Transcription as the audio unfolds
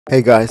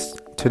Hey guys,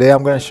 today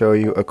I'm going to show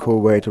you a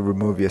cool way to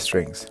remove your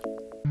strings.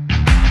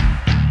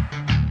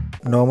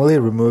 Normally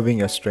removing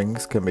your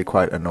strings can be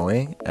quite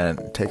annoying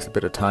and takes a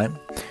bit of time,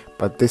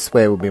 but this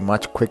way will be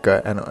much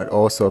quicker and it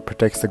also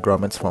protects the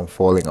grommets from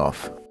falling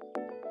off.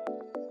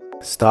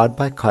 Start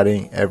by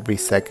cutting every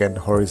second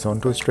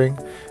horizontal string,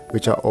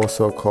 which are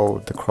also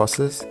called the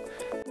crosses.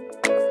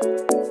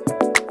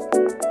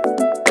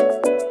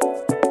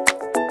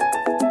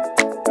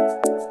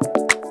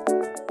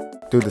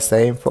 Do the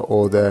same for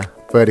all the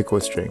vertical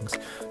strings.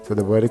 So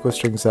the vertical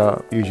strings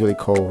are usually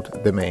called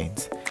the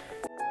mains.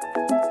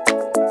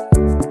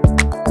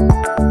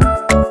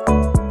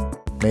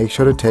 Make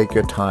sure to take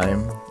your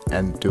time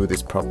and do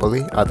this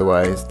properly,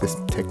 otherwise this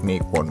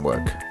technique won't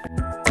work.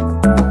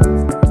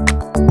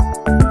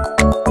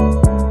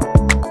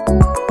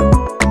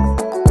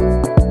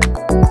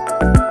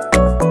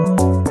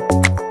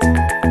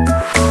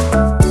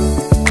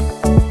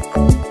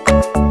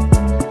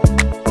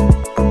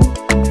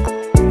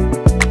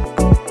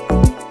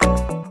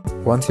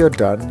 Once you're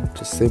done,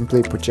 just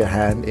simply put your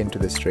hand into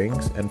the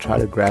strings and try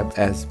to grab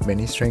as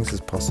many strings as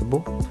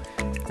possible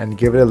and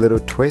give it a little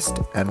twist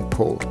and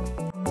pull.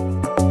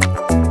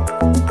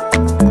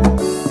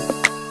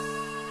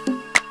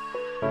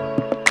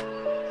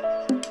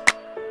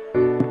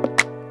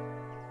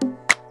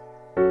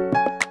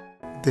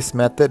 This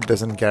method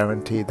doesn't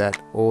guarantee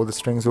that all the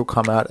strings will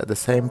come out at the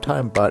same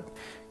time, but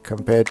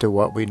compared to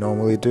what we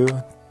normally do,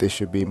 this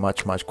should be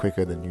much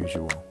quicker than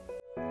usual.